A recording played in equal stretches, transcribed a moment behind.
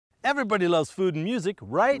Everybody loves food and music,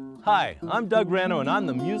 right? Hi, I'm Doug Rano and I'm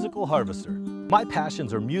the Musical Harvester. My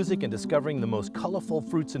passions are music and discovering the most colorful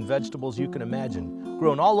fruits and vegetables you can imagine,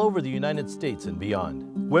 grown all over the United States and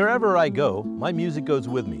beyond. Wherever I go, my music goes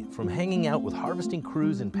with me, from hanging out with harvesting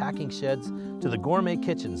crews and packing sheds, to the gourmet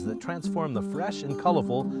kitchens that transform the fresh and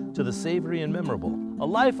colorful to the savory and memorable. A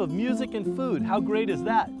life of music and food, how great is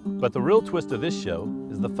that? But the real twist of this show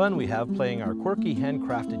is the fun we have playing our quirky,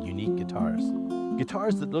 handcrafted, unique guitars.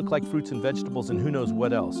 Guitars that look like fruits and vegetables and who knows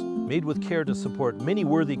what else, made with care to support many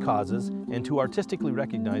worthy causes and to artistically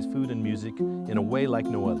recognize food and music in a way like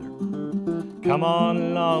no other. Come on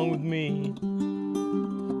along with me,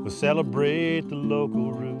 we'll celebrate the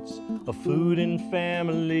local roots of food and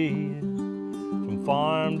family. From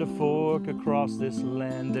farm to fork across this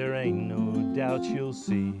land, there ain't no doubt you'll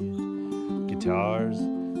see guitars,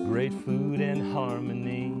 great food and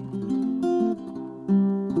harmony.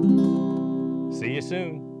 See you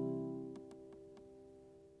soon.